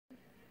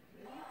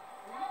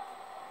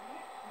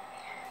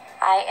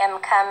I am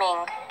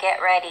coming.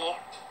 Get ready.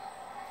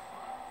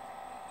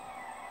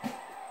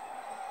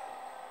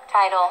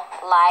 Title: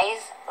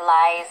 Lies,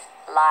 Lies,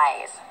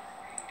 Lies.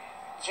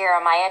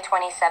 Jeremiah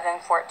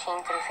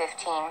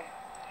 27:14-15.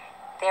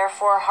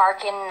 Therefore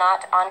hearken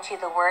not unto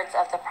the words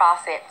of the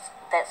prophets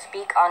that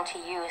speak unto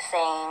you,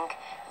 saying,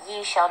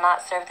 Ye shall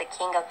not serve the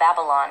king of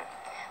Babylon.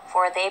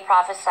 For they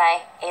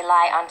prophesy a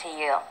lie unto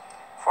you.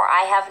 For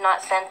I have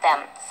not sent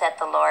them, saith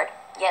the Lord.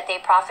 Yet they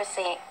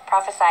prophesy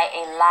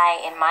a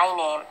lie in my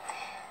name,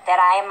 that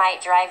I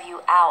might drive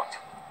you out,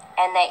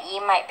 and that ye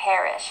might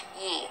perish,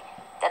 ye,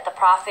 that the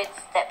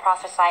prophets that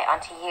prophesy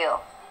unto you.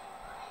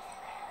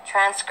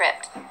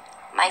 Transcript: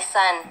 My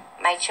son,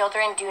 my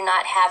children do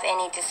not have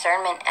any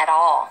discernment at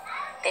all.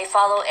 They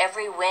follow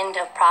every wind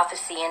of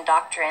prophecy and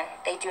doctrine.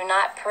 They do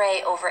not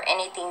pray over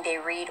anything they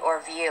read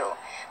or view,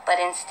 but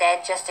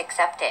instead just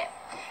accept it.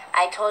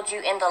 I told you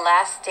in the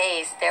last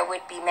days there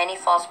would be many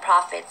false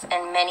prophets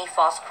and many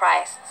false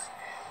Christs.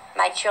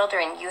 My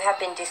children, you have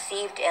been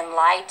deceived and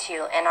lied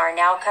to, and are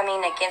now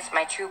coming against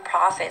my true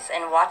prophets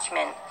and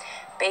watchmen,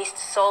 based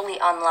solely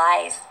on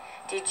lies.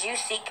 Did you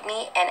seek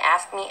me and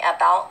ask me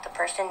about the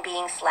person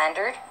being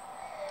slandered?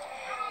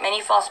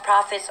 Many false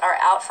prophets are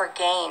out for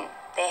gain.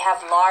 They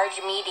have large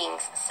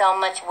meetings, sell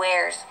much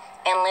wares,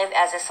 and live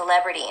as a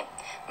celebrity.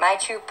 My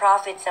true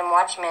prophets and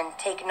watchmen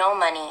take no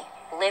money,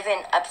 live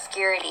in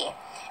obscurity,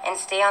 and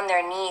stay on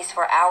their knees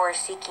for hours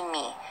seeking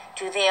me.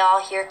 Do they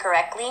all hear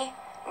correctly?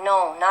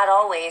 No, not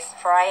always,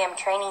 for I am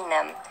training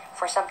them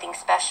for something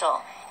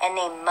special, and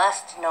they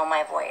must know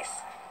my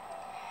voice.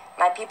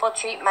 My people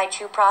treat my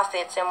true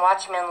prophets and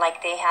watchmen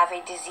like they have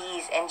a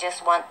disease and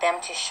just want them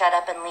to shut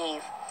up and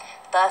leave.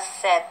 Thus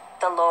said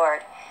the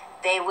Lord,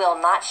 they will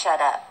not shut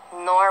up,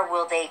 nor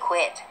will they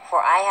quit,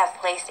 for I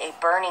have placed a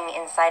burning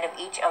inside of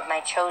each of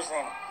my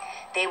chosen.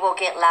 They will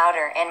get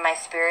louder, and my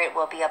spirit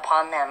will be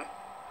upon them.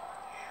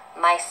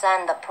 My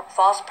son, the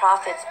false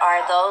prophets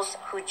are those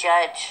who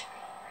judge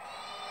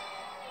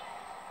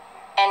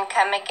and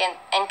come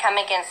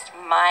against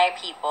my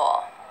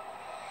people,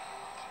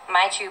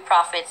 my true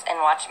prophets and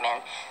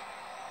watchmen.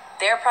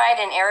 Their pride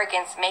and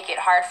arrogance make it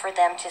hard for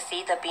them to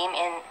see the beam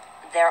in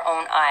their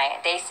own eye.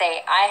 They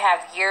say, I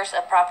have years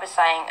of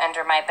prophesying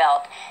under my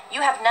belt.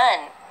 You have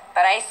none.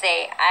 But I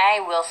say, I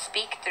will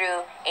speak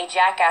through a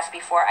jackass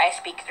before I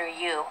speak through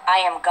you.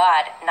 I am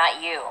God,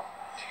 not you.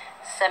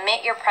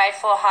 Submit your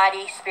prideful,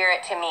 haughty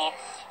spirit to me,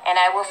 and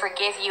I will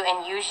forgive you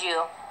and use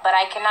you. But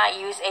I cannot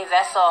use a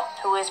vessel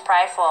who is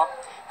prideful.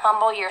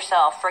 Humble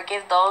yourself.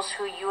 Forgive those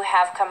who you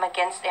have come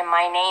against in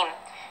my name.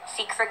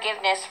 Seek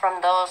forgiveness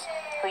from those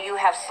who you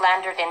have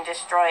slandered and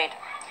destroyed.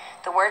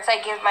 The words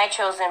I give my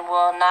chosen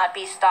will not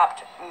be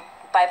stopped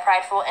by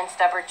prideful and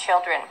stubborn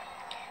children.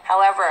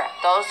 However,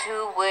 those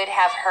who would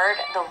have heard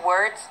the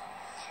words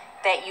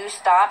that you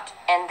stopped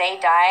and they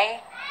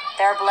die,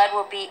 their blood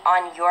will be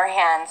on your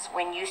hands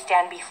when you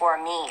stand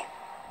before me.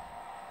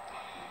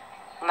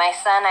 My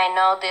son, I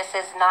know this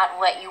is not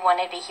what you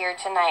wanted to hear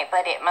tonight,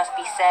 but it must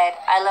be said.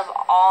 I love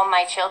all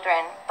my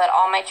children, but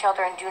all my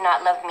children do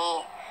not love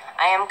me.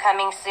 I am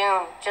coming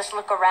soon. Just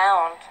look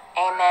around.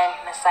 Amen.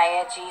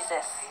 Messiah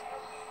Jesus.